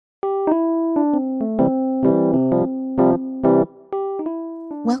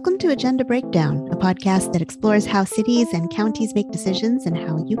Welcome to Agenda Breakdown, a podcast that explores how cities and counties make decisions and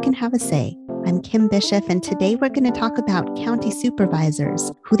how you can have a say. I'm Kim Bishop, and today we're going to talk about county supervisors,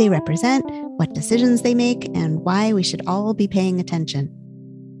 who they represent, what decisions they make, and why we should all be paying attention.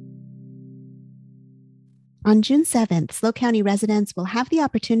 On June 7th, SLO County residents will have the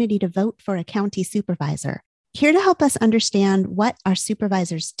opportunity to vote for a county supervisor. Here to help us understand what our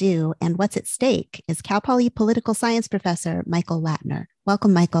supervisors do and what's at stake is Cal Poly political science professor Michael Latner.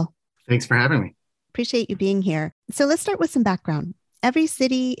 Welcome, Michael. Thanks for having me. Appreciate you being here. So let's start with some background. Every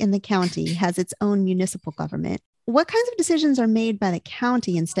city in the county has its own municipal government. What kinds of decisions are made by the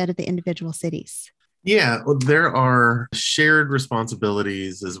county instead of the individual cities? Yeah, well, there are shared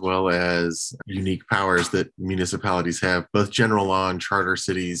responsibilities as well as unique powers that municipalities have. Both general law and charter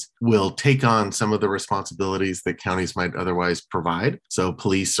cities will take on some of the responsibilities that counties might otherwise provide. So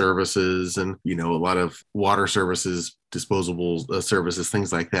police services and, a lot of water services, disposable services,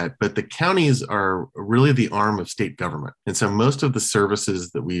 things like that. But the counties are really the arm of state government. And so most of the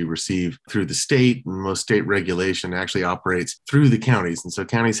services that we receive through the state and most state regulation actually operates through the counties. And so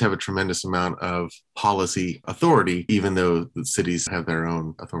counties have a tremendous amount of policy authority, even though the cities have their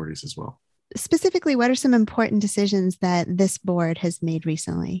own authorities as well. Specifically, what are some important decisions that this board has made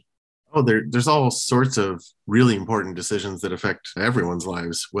recently? Oh, there's all sorts of really important decisions that affect everyone's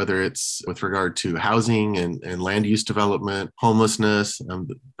lives, whether it's with regard to housing and land use development, homelessness,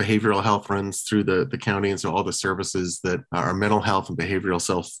 behavioral health runs through the county. And so all the services that are mental health and behavioral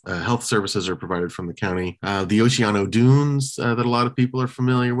health services are provided from the county. The Oceano Dunes that a lot of people are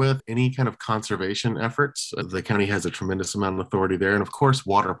familiar with, any kind of conservation efforts, the county has a tremendous amount of authority there. And of course,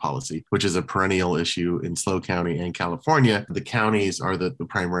 water policy, which is a perennial issue in SLO County and California. The counties are the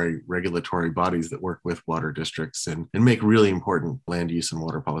primary regulatory bodies that work with water districts and make really important land use and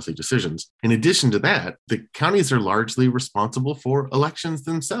water policy decisions. In addition to that, the counties are largely responsible for elections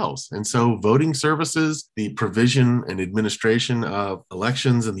themselves. And so voting services, the provision and administration of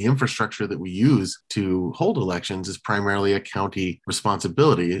elections and the infrastructure that we use to hold elections is primarily a county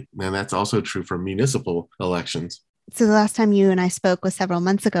responsibility. And that's also true for municipal elections. So the last time you and I spoke was several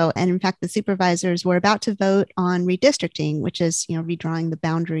months ago. And in fact, the supervisors were about to vote on redistricting, which is, redrawing the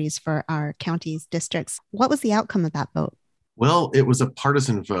boundaries for our county's districts. What was the outcome of that vote? Well, it was a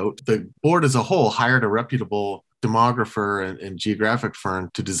partisan vote. The board as a whole hired a reputable demographer and geographic firm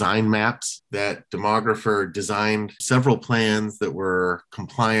to design maps. That demographer designed several plans that were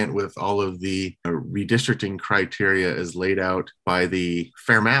compliant with all of the redistricting criteria as laid out by the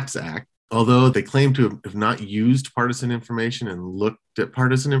Fair Maps Act. Although they claim to have not used partisan information and looked at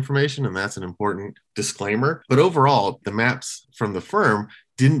partisan information, and that's an important disclaimer. But overall, the maps from the firm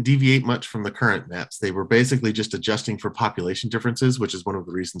didn't deviate much from the current maps. They were basically just adjusting for population differences, which is one of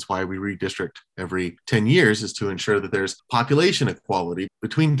the reasons why we redistrict every 10 years, is to ensure that there's population equality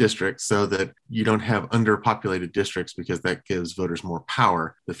between districts so that you don't have underpopulated districts, because that gives voters more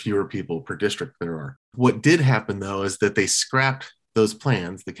power the fewer people per district there are. What did happen, though, is that they scrapped those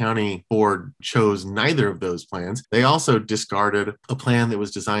plans. The county board chose neither of those plans. They also discarded a plan that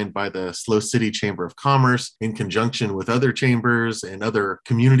was designed by the SLO City Chamber of Commerce in conjunction with other chambers and other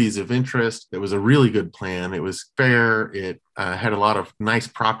communities of interest. It was a really good plan. It was fair. It had a lot of nice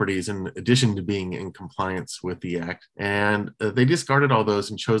properties in addition to being in compliance with the act. And they discarded all those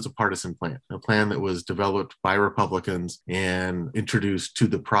and chose a partisan plan, a plan that was developed by Republicans and introduced to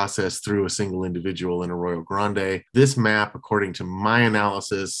the process through a single individual in Arroyo Grande. This map, according to my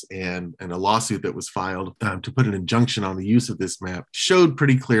analysis and a lawsuit that was filed to put an injunction on the use of this map, showed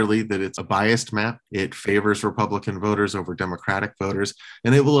pretty clearly that it's a biased map. It favors Republican voters over Democratic voters,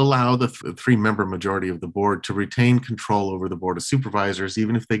 and it will allow the three-member majority of the board to retain control over the Board of Supervisors,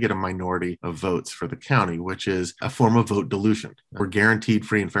 even if they get a minority of votes for the county, which is a form of vote dilution. We're guaranteed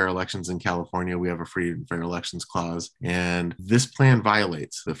free and fair elections in California. We have a free and fair elections clause, and this plan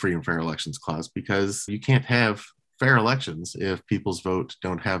violates the free and fair elections clause because you can't have fair elections if people's votes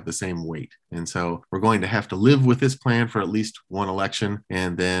don't have the same weight. And so we're going to have to live with this plan for at least one election,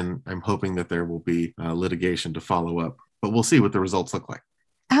 and then I'm hoping that there will be litigation to follow up, but we'll see what the results look like.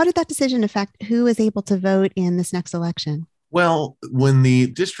 How did that decision affect who is able to vote in this next election? Well, when the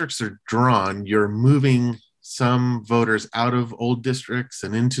districts are drawn, you're moving some voters out of old districts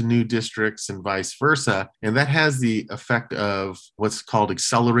and into new districts and vice versa. And that has the effect of what's called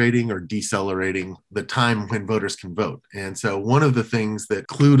accelerating or decelerating the time when voters can vote. And so one of the things that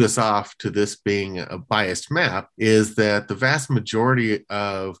clued us off to this being a biased map is that the vast majority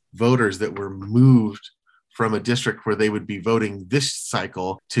of voters that were moved from a district where they would be voting this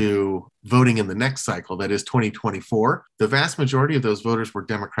cycle to voting in the next cycle, that is 2024, the vast majority of those voters were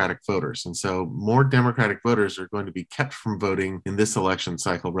Democratic voters. And so more Democratic voters are going to be kept from voting in this election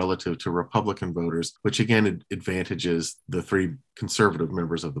cycle relative to Republican voters, which again advantages the 3 conservative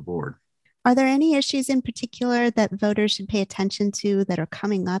members of the board. Are there any issues in particular that voters should pay attention to that are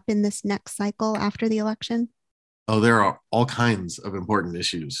coming up in this next cycle after the election? Oh, there are all kinds of important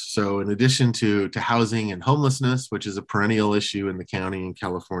issues. So in addition to housing and homelessness, which is a perennial issue in the county and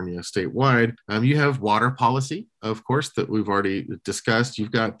California statewide, you have water policy, of course, that we've already discussed.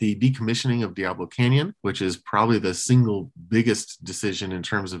 You've got the decommissioning of Diablo Canyon, which is probably the single biggest decision in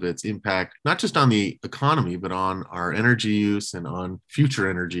terms of its impact, not just on the economy, but on our energy use and on future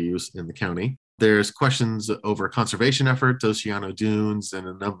energy use in the county. There's questions over conservation efforts, Oceano Dunes, and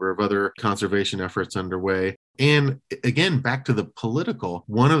a number of other conservation efforts underway. And again, back to the political,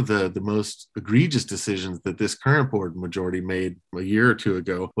 one of the most egregious decisions that this current board majority made a year or 2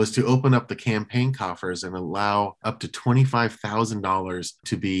 ago was to open up the campaign coffers and allow up to $25,000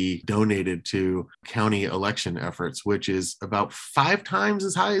 to be donated to county election efforts, which is about 5 times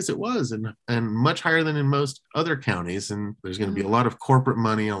as high as it was and much higher than in most other counties. And there's going to be a lot of corporate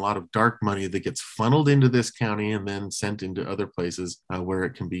money, a lot of dark money that gets funneled into this county and then sent into other places where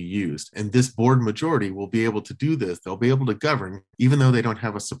it can be used. And this board majority will be able to do this. They'll be able to govern, even though they don't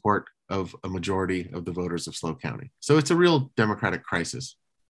have a support of a majority of the voters of SLO County. So it's a real democratic crisis.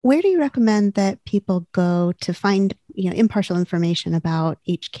 Where do you recommend that people go to find, impartial information about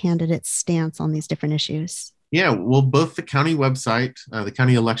each candidate's stance on these different issues? Yeah, well, both the county website, the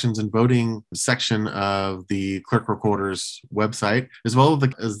county elections and voting section of the clerk recorder's website, as well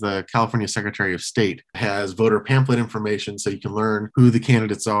as the California Secretary of State, has voter pamphlet information so you can learn who the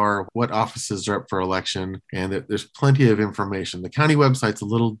candidates are, what offices are up for election, and there's plenty of information. The county website's a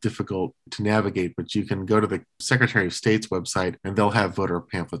little difficult to navigate, but you can go to the Secretary of State's website and they'll have voter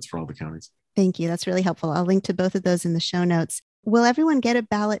pamphlets for all the counties. Thank you. That's really helpful. I'll link to both of those in the show notes. Will everyone get a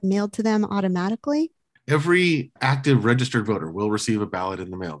ballot mailed to them automatically? Every active registered voter will receive a ballot in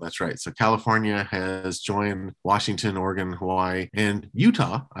the mail. That's right. So California has joined Washington, Oregon, Hawaii, and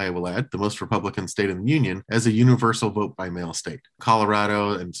Utah, I will add, the most Republican state in the union, as a universal vote by mail state.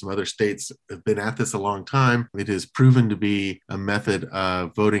 Colorado and some other states have been at this a long time. It has proven to be a method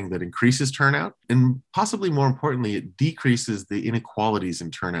of voting that increases turnout, and possibly more importantly, it decreases the inequalities in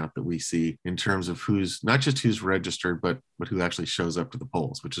turnout that we see in terms of not just who's registered, but who actually shows up to the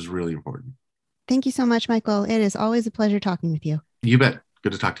polls, which is really important. Thank you so much, Michael. It is always a pleasure talking with you. You bet.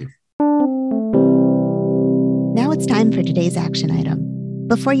 Good to talk to you. Now it's time for today's action item.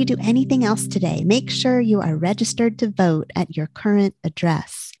 Before you do anything else today, make sure you are registered to vote at your current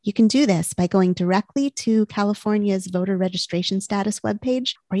address. You can do this by going directly to California's voter registration status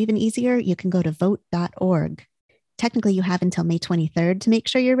webpage, or even easier, you can go to vote.org. Technically, you have until May 23rd to make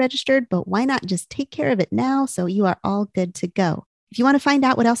sure you're registered, but why not just take care of it now so you are all good to go? If you want to find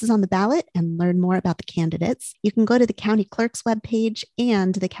out what else is on the ballot and learn more about the candidates, you can go to the county clerk's webpage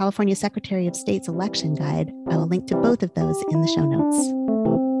and the California Secretary of State's election guide. I will link to both of those in the show notes.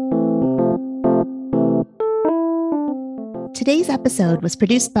 Today's episode was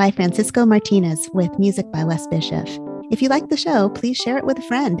produced by Francisco Martinez with music by Wes Bishop. If you like the show, please share it with a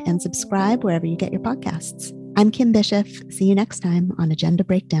friend and subscribe wherever you get your podcasts. I'm Kim Bishop. See you next time on Agenda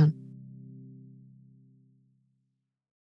Breakdown.